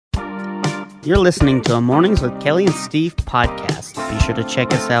You're listening to a Mornings with Kelly and Steve podcast. Be sure to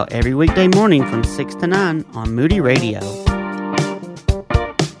check us out every weekday morning from 6 to 9 on Moody Radio.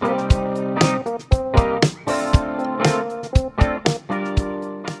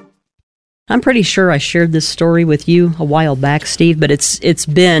 I'm pretty sure I shared this story with you a while back, Steve, but it's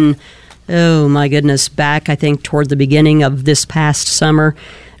been, oh my goodness, back I think toward the beginning of this past summer.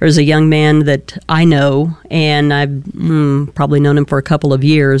 There's a young man that I know, and I've probably known him for a couple of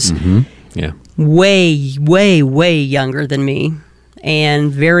years. Mm-hmm. Yeah. Way, way, way younger than me,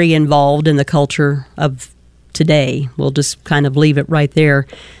 and very involved in the culture of today. We'll just kind of leave it right there.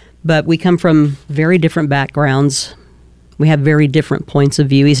 But we come from very different backgrounds. We have very different points of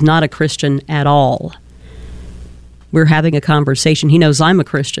view. He's not a Christian at all. We're having a conversation. He knows I'm a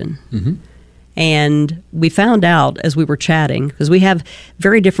Christian. Mm-hmm. And we found out as we were chatting, because we have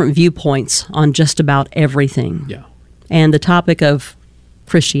very different viewpoints on just about everything. Yeah. And the topic of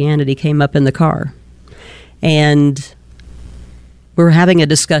Christianity came up in the car. And we were having a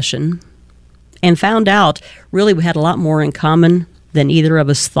discussion and found out really we had a lot more in common than either of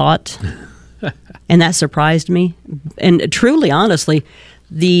us thought. And that surprised me. And truly, honestly,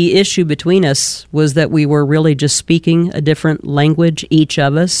 the issue between us was that we were really just speaking a different language, each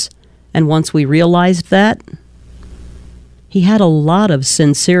of us. And once we realized that, he had a lot of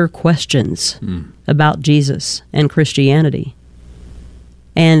sincere questions about Jesus and Christianity.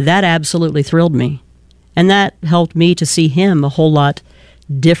 And that absolutely thrilled me. And that helped me to see him a whole lot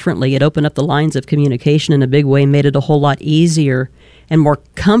differently. It opened up the lines of communication in a big way, made it a whole lot easier and more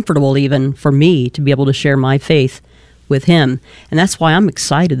comfortable even for me to be able to share my faith with him. And that's why I'm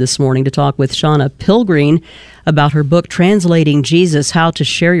excited this morning to talk with Shauna Pilgreen about her book, Translating Jesus, How to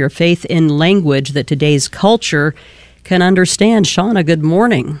Share Your Faith in Language That Today's Culture Can Understand. Shauna, good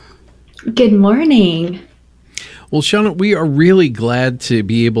morning. Good morning. Well, Shauna, we are really glad to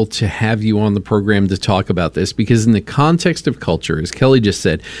be able to have you on the program to talk about this because in the context of culture, as Kelly just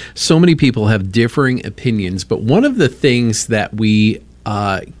said, so many people have differing opinions. But one of the things that we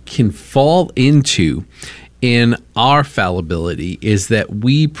can fall into in our fallibility is that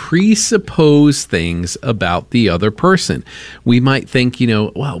we presuppose things about the other person. We might think,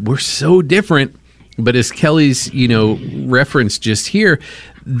 wow, we're so different. But as Kelly's, reference just here,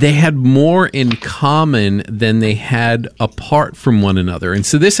 they had more in common than they had apart from one another. And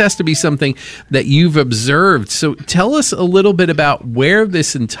so this has to be something that you've observed. So tell us a little bit about where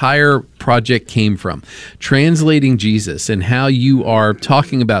this entire project came from, Translating Jesus, and how you are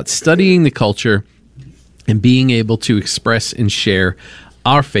talking about studying the culture and being able to express and share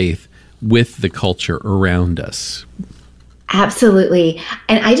our faith with the culture around us. Absolutely.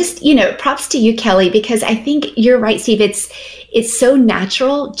 And I just, props to you, Kelly, because I think you're right, Steve. It's so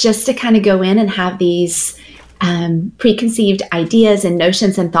natural just to kind of go in and have these preconceived ideas and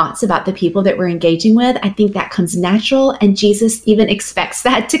notions and thoughts about the people that we're engaging with. I think that comes natural, and Jesus even expects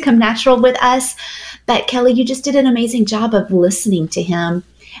that to come natural with us. But Kelly, you just did an amazing job of listening to him.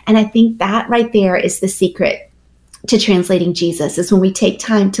 And I think that right there is the secret to translating Jesus, is when we take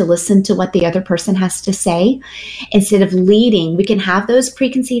time to listen to what the other person has to say. Instead of leading, we can have those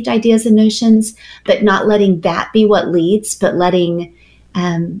preconceived ideas and notions, but not letting that be what leads, but letting,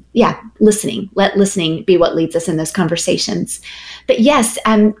 listening. Let listening be what leads us in those conversations. But yes,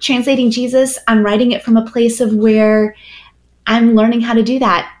 Translating Jesus, I'm writing it from a place of where I'm learning how to do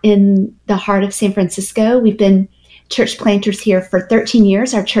that in the heart of San Francisco. We've been church planters here for 13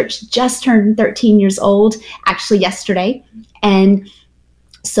 years. Our church just turned 13 years old, actually yesterday. And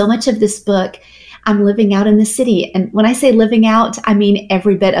so much of this book, I'm living out in the city. And when I say living out, I mean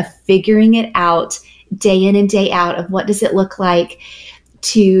every bit of figuring it out day in and day out of what does it look like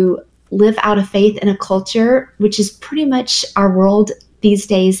to live out a faith in a culture, which is pretty much our world these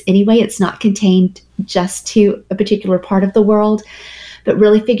days anyway. It's not contained just to a particular part of the world, but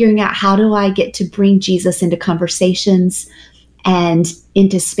really figuring out how do I get to bring Jesus into conversations and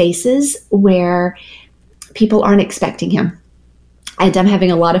into spaces where people aren't expecting him. And I'm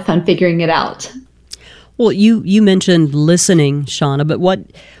having a lot of fun figuring it out. Well, you mentioned listening, Shauna, but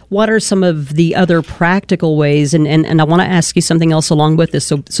what are some of the other practical ways? And I want to ask you something else along with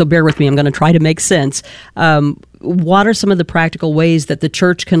this, so bear with me. I'm going to try to make sense. What are some of the practical ways that the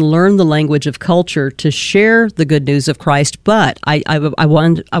church can learn the language of culture to share the good news of Christ? But I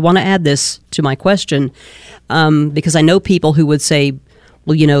want to add this to my question because I know people who would say,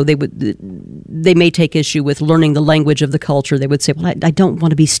 well, they may take issue with learning the language of the culture. They would say, well, I don't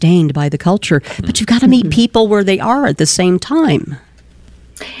want to be stained by the culture, but you've got to meet people where they are at the same time.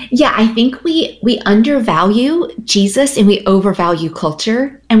 Yeah, I think we undervalue Jesus and we overvalue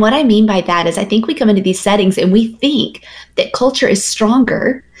culture. And what I mean by that is I think we come into these settings and we think that culture is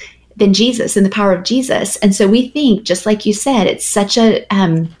stronger than Jesus and the power of Jesus. And so we think, just like you said, it's such a,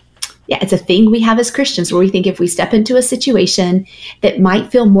 it's a thing we have as Christians, where we think if we step into a situation that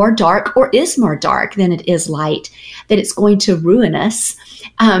might feel more dark or is more dark than it is light, that it's going to ruin us.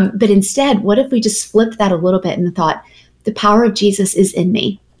 But instead, what if we just flipped that a little bit and thought, the power of Jesus is in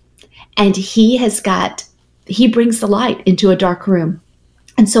me, and he brings the light into a dark room.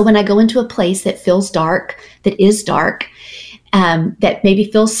 And so when I go into a place that feels dark, that is dark, that maybe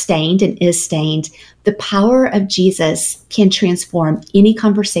feels stained and is stained, the power of Jesus can transform any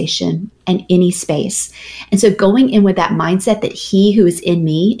conversation and any space. And so going in with that mindset that he who is in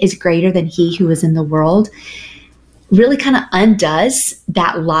me is greater than he who is in the world really kind of undoes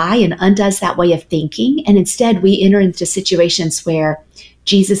that lie and undoes that way of thinking. And instead, we enter into situations where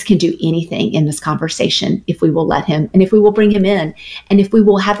Jesus can do anything in this conversation if we will let him, and if we will bring him in, and if we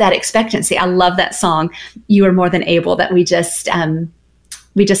will have that expectancy. I love that song, "You Are More Than Able," that we just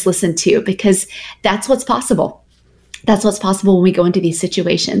listened to, because that's what's possible. That's what's possible when we go into these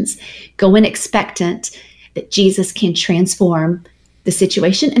situations. Go in expectant that Jesus can transform the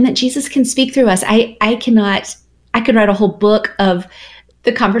situation and that Jesus can speak through us. I could write a whole book of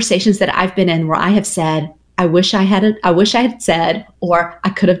the conversations that I've been in where I have said, I wish I had said, or I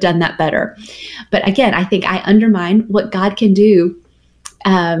could have done that better. But again, I think I undermine what God can do.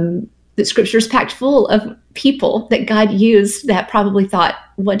 The scripture is packed full of people that God used that probably thought,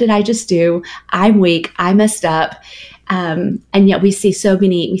 what did I just do? I'm weak. I messed up. And yet we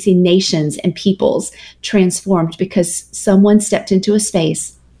see nations and peoples transformed because someone stepped into a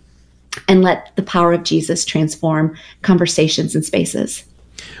space and let the power of Jesus transform conversations and spaces.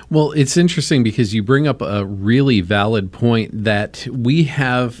 Well, it's interesting because you bring up a really valid point that we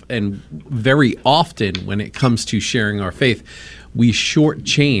have, and very often when it comes to sharing our faith, we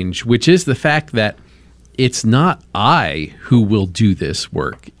shortchange, which is the fact that it's not I who will do this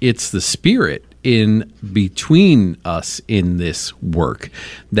work. It's the Spirit in between us in this work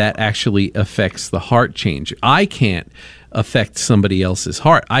that actually affects the heart change. I can't affect somebody else's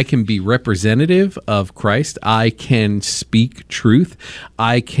heart. I can be representative of Christ. I can speak truth.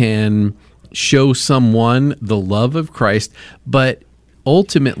 I can show someone the love of Christ, but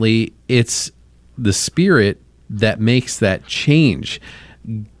ultimately it's the Spirit that makes that change.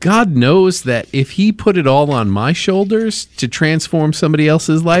 God knows that if he put it all on my shoulders to transform somebody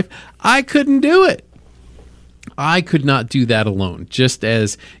else's life, I couldn't do it. I could not do that alone, just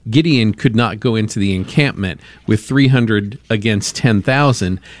as Gideon could not go into the encampment with 300 against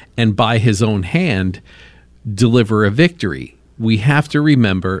 10,000 and by his own hand deliver a victory. We have to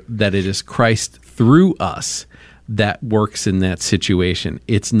remember that it is Christ through us that works in that situation.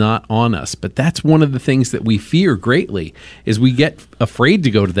 It's not on us. But that's one of the things that we fear greatly, is we get afraid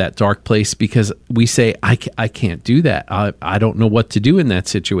to go to that dark place because we say, I can't do that. I don't know what to do in that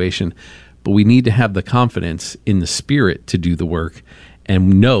situation. But we need to have the confidence in the Spirit to do the work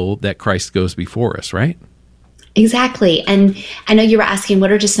and know that Christ goes before us, right? Exactly. And I know you were asking,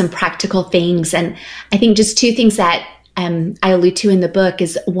 what are just some practical things? And I think just two things that I allude to in the book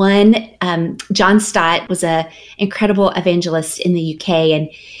is one, John Stott was an incredible evangelist in the UK. And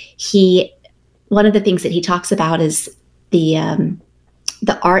one of the things that he talks about is the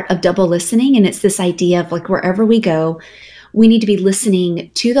art of double listening. And it's this idea of, like, wherever we go, we need to be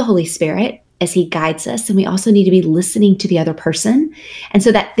listening to the Holy Spirit as he guides us. And we also need to be listening to the other person. And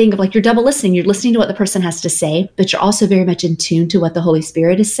so that thing of, like, you're double listening, you're listening to what the person has to say, but you're also very much in tune to what the Holy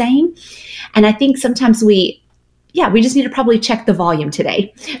Spirit is saying. And I think sometimes we just need to probably check the volume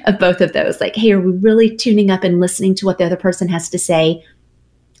today of both of those. Like, hey, are we really tuning up and listening to what the other person has to say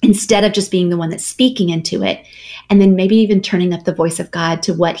instead of just being the one that's speaking into it? And then maybe even turning up the voice of God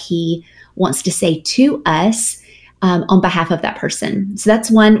to what he wants to say to us on behalf of that person. So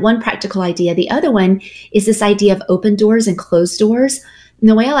that's one practical idea. The other one is this idea of open doors and closed doors. And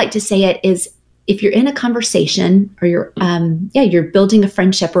the way I like to say it is, if you're in a conversation or you're building a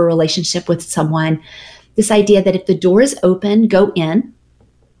friendship or relationship with someone, this idea that if the door is open, go in,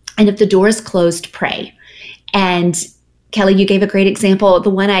 and if the door is closed, pray. And Kelly, you gave a great example.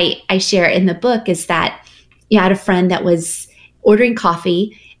 The one I share in the book is that I had a friend that was ordering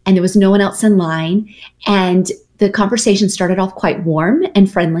coffee and there was no one else in line, and the conversation started off quite warm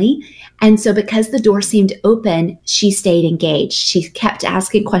and friendly. And so because the door seemed open, she stayed engaged. She kept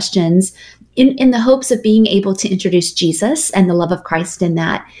asking questions in the hopes of being able to introduce Jesus and the love of Christ in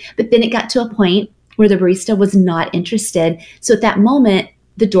that. But then it got to a point where the barista was not interested. So at that moment,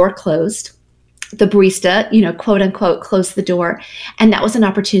 the door closed. The barista, quote unquote, closed the door. And that was an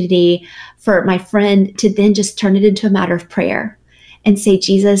opportunity for my friend to then just turn it into a matter of prayer and say,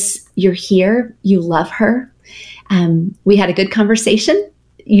 Jesus, you're here. You love her. We had a good conversation.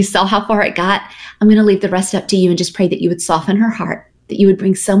 you saw how far it got. I'm going to leave the rest up to you and just pray that you would soften her heart, that you would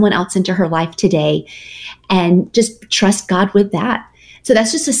bring someone else into her life today, and just trust God with that. So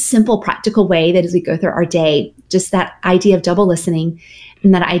that's just a simple, practical way that as we go through our day, just that idea of double listening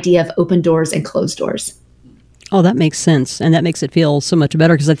and that idea of open doors and closed doors. Oh, that makes sense. And that makes it feel so much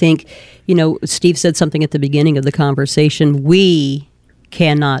better because I think, Steve said something at the beginning of the conversation. We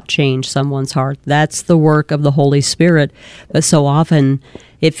cannot change someone's heart. That's the work of the Holy Spirit. But so often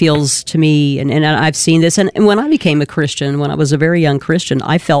it feels to me, and I've seen this, and when I became a Christian, when I was a very young Christian,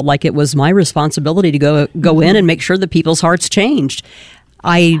 I felt like it was my responsibility to go in and make sure that people's hearts changed.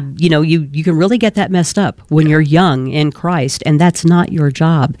 You can really get that messed up when you're young in Christ, and that's not your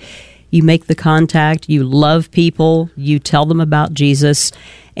job. You make the contact, you love people, you tell them about Jesus,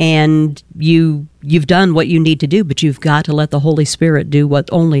 and you've done what you need to do, but you've got to let the Holy Spirit do what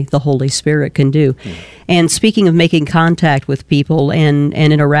only the Holy Spirit can do. And speaking of making contact with people and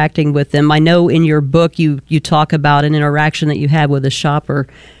interacting with them, I know in your book you talk about an interaction that you had with a shopper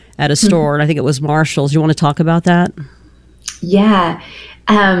at a store, and I think it was Marshall's. You want to talk about that? Yeah.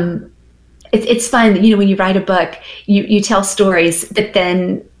 It's fun, when you write a book, you tell stories, but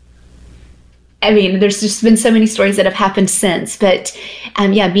then there's just been so many stories that have happened since, but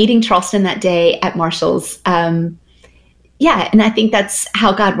meeting Charleston that day at Marshall's, and I think that's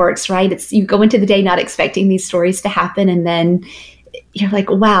how God works, right? It's you go into the day not expecting these stories to happen, and then you're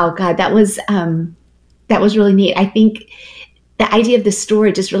like, wow, God, that was really neat. I think the idea of the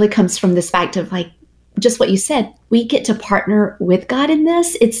story just really comes from this fact of like, just what you said, we get to partner with God in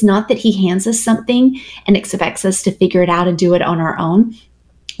this. It's not that he hands us something and expects us to figure it out and do it on our own.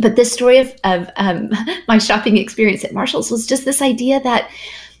 But this story of my shopping experience at Marshall's was just this idea that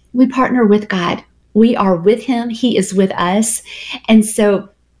we partner with God. We are with him. He is with us. And so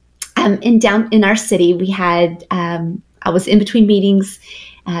in our city, we had, I was in between meetings.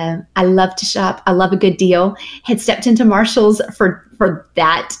 I love to shop. I love a good deal. Had stepped into Marshall's for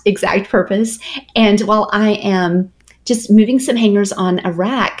that exact purpose. And while I am just moving some hangers on a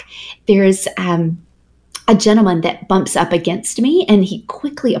rack, there's a gentleman that bumps up against me, and he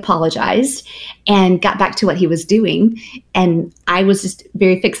quickly apologized and got back to what he was doing. And I was just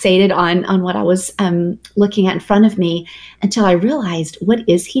very fixated on what I was looking at in front of me until I realized, what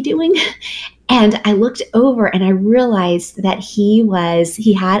is he doing? And I looked over and I realized that he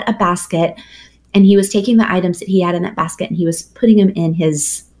had a basket, and he was taking the items that he had in that basket and he was putting them in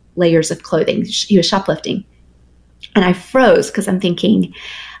his layers of clothing. He was shoplifting. And I froze because I'm thinking,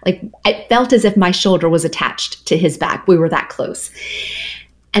 like, it felt as if my shoulder was attached to his back. We were that close.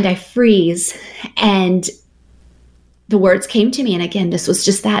 And I freeze, and the words came to me. And again, this was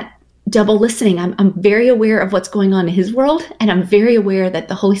just that double listening. I'm very aware of what's going on in his world, and I'm very aware that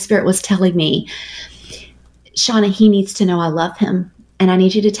the Holy Spirit was telling me, Shauna, he needs to know I love him, and I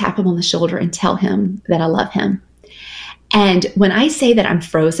need you to tap him on the shoulder and tell him that I love him. And when I say that I'm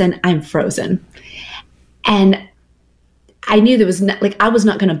frozen, I'm frozen. And I knew there was not, like, I was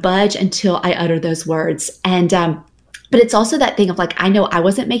not going to budge until I uttered those words. And, but it's also that thing of like, I know I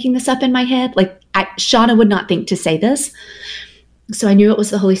wasn't making this up in my head. Like, Shauna would not think to say this. So I knew it was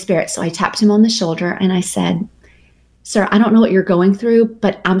the Holy Spirit. So I tapped him on the shoulder and I said, sir, I don't know what you're going through,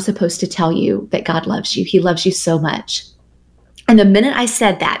 but I'm supposed to tell you that God loves you. He loves you so much. And the minute I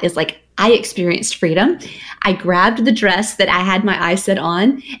said that, is like, I experienced freedom. I grabbed the dress that I had my eyes set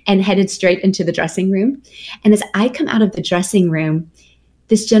on and headed straight into the dressing room. And as I come out of the dressing room,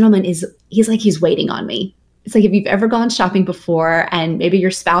 this gentleman he's waiting on me. It's like if you've ever gone shopping before and maybe your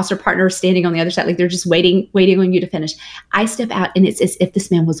spouse or partner is standing on the other side, like they're just waiting on you to finish. I step out and it's as if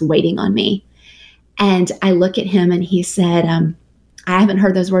this man was waiting on me. And I look at him and he said, I haven't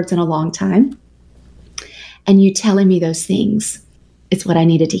heard those words in a long time. And you telling me those things, it's what I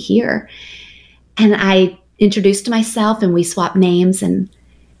needed to hear. And I introduced myself and we swapped names, and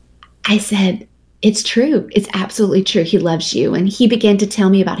I said, it's true. It's absolutely true. He loves you. And he began to tell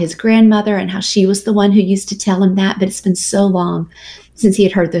me about his grandmother and how she was the one who used to tell him that, but it's been so long since he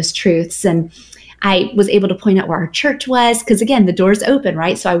had heard those truths. And I was able to point out where our church was, because again, the door's open,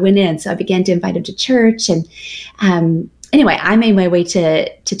 right? So I went in. So I began to invite him to church. And anyway, I made my way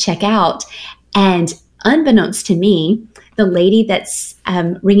to check out. And unbeknownst to me, the lady that's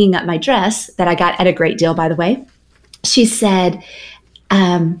ringing up my dress, that I got at a great deal, by the way, she said,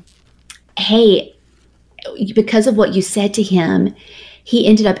 hey, because of what you said to him, he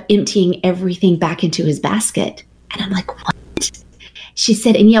ended up emptying everything back into his basket. And I'm like, what? She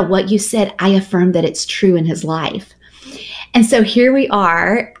said, and yeah, what you said, I affirm that it's true in his life. And so here we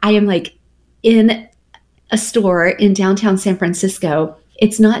are. I am like in a store in downtown San Francisco.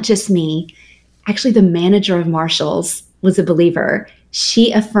 It's not just me. Actually, the manager of Marshall's was a believer.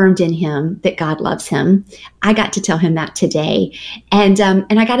 she affirmed in him that God loves him. I got to tell him that today. And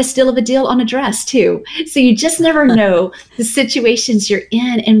I got a steal of a deal on a dress too. So you just never know the situations you're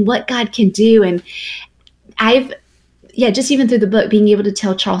in and what God can do. And just even through the book, being able to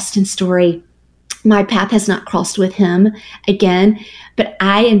tell Charleston's story, my path has not crossed with him again, but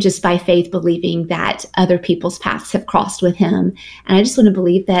I am just by faith believing that other people's paths have crossed with him. And I just want to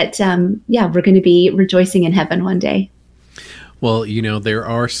believe that, we're going to be rejoicing in heaven one day. Well, there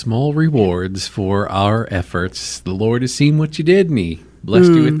are small rewards for our efforts. The Lord has seen what you did, and he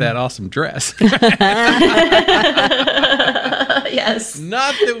blessed you with that awesome dress. Yes.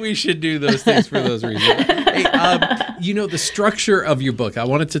 Not that we should do those things for those reasons. Hey, the structure of your book, I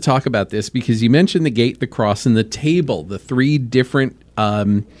wanted to talk about this because you mentioned the gate, the cross, and the table, the three different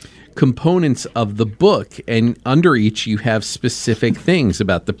components of the book, and under each you have specific things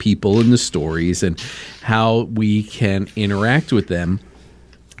about the people and the stories and how we can interact with them.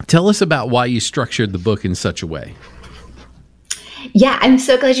 Tell us about why you structured the book in such a way. Yeah, I'm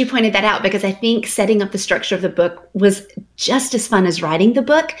so glad you pointed that out, because I think setting up the structure of the book was just as fun as writing the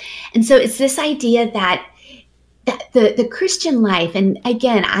book. And so it's this idea that the Christian life, and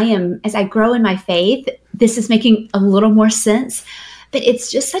again, as I grow in my faith, this is making a little more sense. But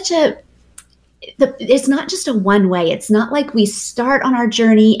it's just it's not just a one way. It's not like we start on our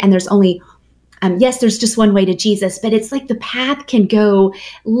journey and there's only, there's just one way to Jesus, but it's like the path can go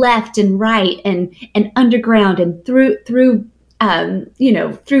left and right and underground and through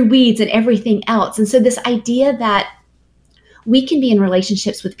weeds and everything else. And so this idea that we can be in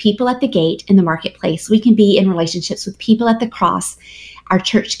relationships with people at the gate in the marketplace, we can be in relationships with people at the cross, our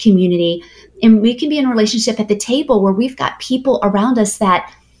church community, and we can be in a relationship at the table where we've got people around us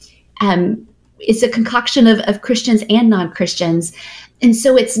that it's a concoction of Christians and non-Christians. And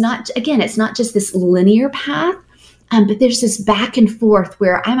so it's not just this linear path, but there's this back and forth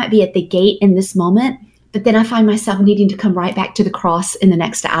where I might be at the gate in this moment, but then I find myself needing to come right back to the cross in the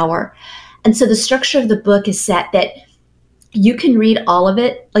next hour. And so the structure of the book is set that you can read all of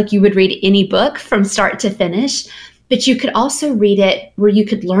it like you would read any book from start to finish, but you could also read it where you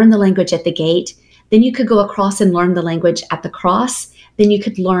could learn the language at the gate, then you could go across and learn the language at the cross, then you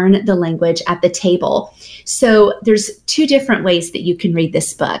could learn the language at the table. So there's two different ways that you can read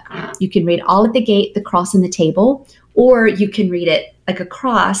this book. You can read all at the gate, the cross, and the table, or you can read it like a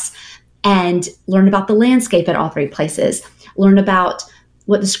cross and learn about the landscape at all three places, learn about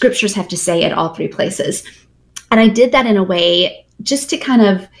what the scriptures have to say at all three places. And I did that in a way just to kind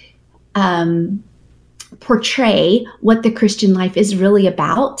of portray what the Christian life is really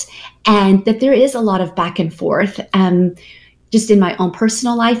about, and that there is a lot of back and forth, just in my own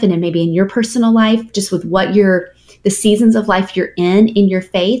personal life and then maybe in your personal life, just with the seasons of life you're in your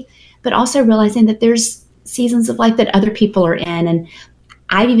faith, but also realizing that there's seasons of life that other people are in. And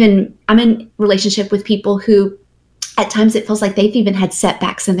I'm in relationship with people who at times it feels like they've even had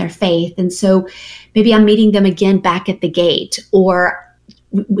setbacks in their faith. And so maybe I'm meeting them again back at the gate, or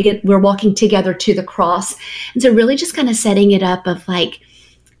we're walking together to the cross. And so really just kind of setting it up of like,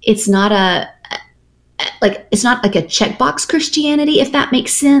 it's not like a checkbox Christianity, if that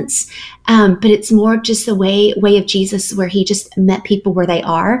makes sense. But it's more just the way of Jesus, where he just met people where they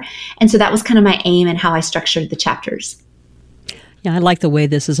are. And so that was kind of my aim and how I structured the chapters. Yeah, I like the way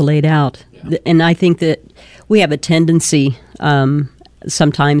this is laid out. Yeah. And I think that we have a tendency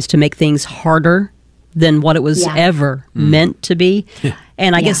sometimes to make things harder than what it was ever meant to be.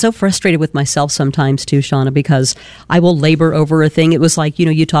 And I get so frustrated with myself sometimes too, Shauna, because I will labor over a thing. It was like,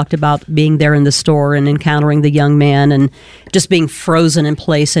 you talked about being there in the store and encountering the young man and just being frozen in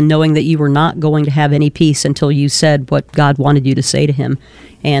place and knowing that you were not going to have any peace until you said what God wanted you to say to him.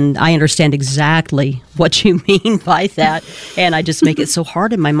 And I understand exactly what you mean by that. And I just make it so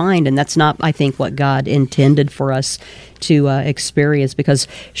hard in my mind. And that's not, I think, what God intended for us to experience, because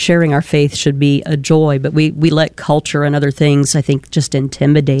sharing our faith should be a joy. But we let culture and other things, I think, just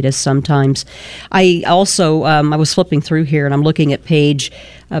intimidate us sometimes. I also, I was flipping through here and I'm looking at pages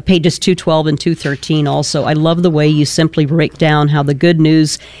 212 and 213 also. I love the way you simply break down how the good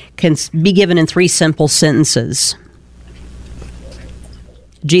news can be given in 3 simple sentences.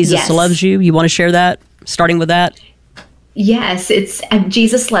 Jesus loves you. You want to share that, starting with that? Yes, it's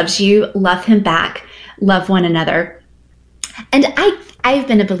Jesus loves you, love him back, love one another. And I've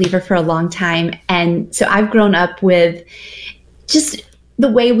been a believer for a long time. And so I've grown up with just the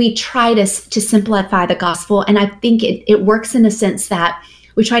way we try to simplify the gospel. And I think it works in a sense that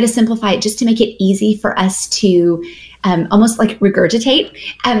we try to simplify it just to make it easy for us to almost like regurgitate.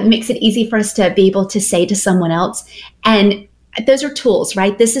 It makes it easy for us to be able to say to someone else. And those are tools,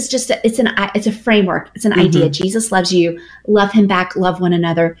 right? This is just it's a framework. It's an idea. Jesus loves you. Love him back. Love one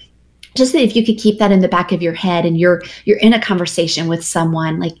another. Just that if you could keep that in the back of your head and you're in a conversation with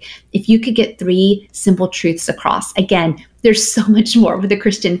someone, like if you could get 3 simple truths across. Again, there's so much more with the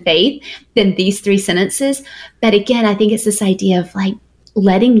Christian faith than these 3 sentences. But again, I think it's this idea of like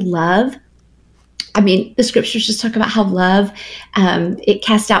letting love. I mean, the scriptures just talk about how love, it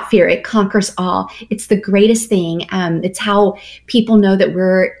casts out fear. It conquers all. It's the greatest thing. It's how people know that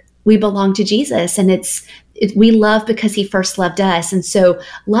we belong to Jesus, and we love because he first loved us. And so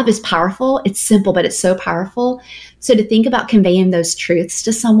love is powerful. It's simple, but it's so powerful. So to think about conveying those truths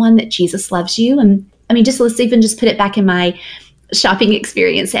to someone, that Jesus loves you. And I mean, let's even just put it back in my shopping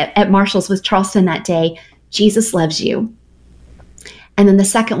experience at Marshall's with Charleston that day. Jesus loves you. And then the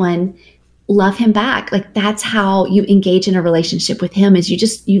second one, love him back. Like that's how you engage in a relationship with him, is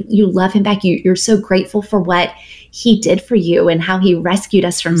you love him back. You're so grateful for what he did for you and how he rescued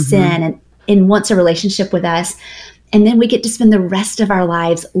us from sin and wants a relationship with us. And then we get to spend the rest of our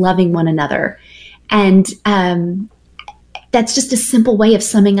lives loving one another. And that's just a simple way of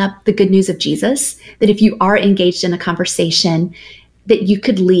summing up the good news of Jesus, that if you are engaged in a conversation, that you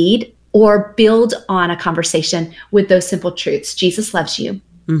could lead or build on a conversation with those simple truths. Jesus loves you.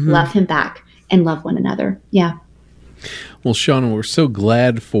 Love him back and love one another. Yeah. Well, Shauna, we're so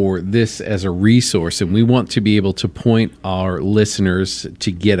glad for this as a resource, and we want to be able to point our listeners to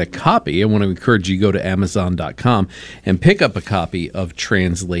get a copy. I want to encourage you to go to Amazon.com and pick up a copy of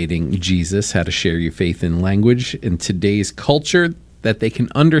Translating Jesus, How to Share Your Faith in Language in Today's Culture that they can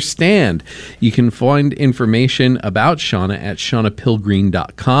understand. You can find information about Shauna at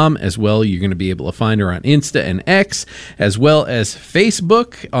shaunapilgreen.com. As well, you're going to be able to find her on Insta and X, as well as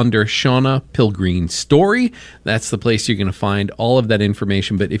Facebook under Shauna Pilgreen Story. That's the place you're going to find all of that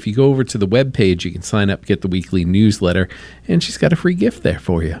information. But if you go over to the webpage, you can sign up, get the weekly newsletter, and she's got a free gift there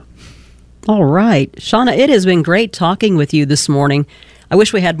for you. All right. Shauna, it has been great talking with you this morning. I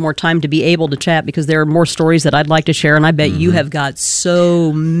wish we had more time to be able to chat, because there are more stories that I'd like to share, and I bet you have got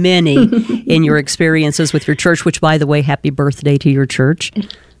so many in your experiences with your church, which, by the way, happy birthday to your church.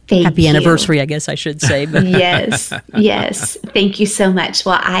 Happy anniversary, I guess I should say. But. Yes. Thank you so much.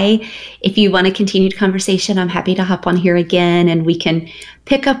 Well, if you want a continued conversation, I'm happy to hop on here again, and we can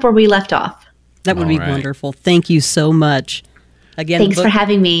pick up where we left off. That would be wonderful. Thank you so much. Again, thanks for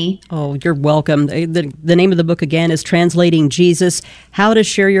having me. Oh, you're welcome. The name of the book, again, is Translating Jesus, How to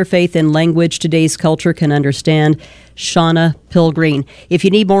Share Your Faith in Language Today's Culture Can Understand. Shauna Pilgreen. If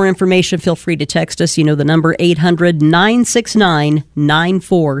you need more information, feel free to text us. You know the number,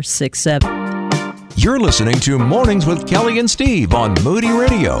 800-969-9467. You're listening to Mornings with Kelly and Steve on Moody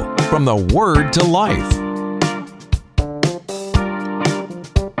Radio, from the Word to Life.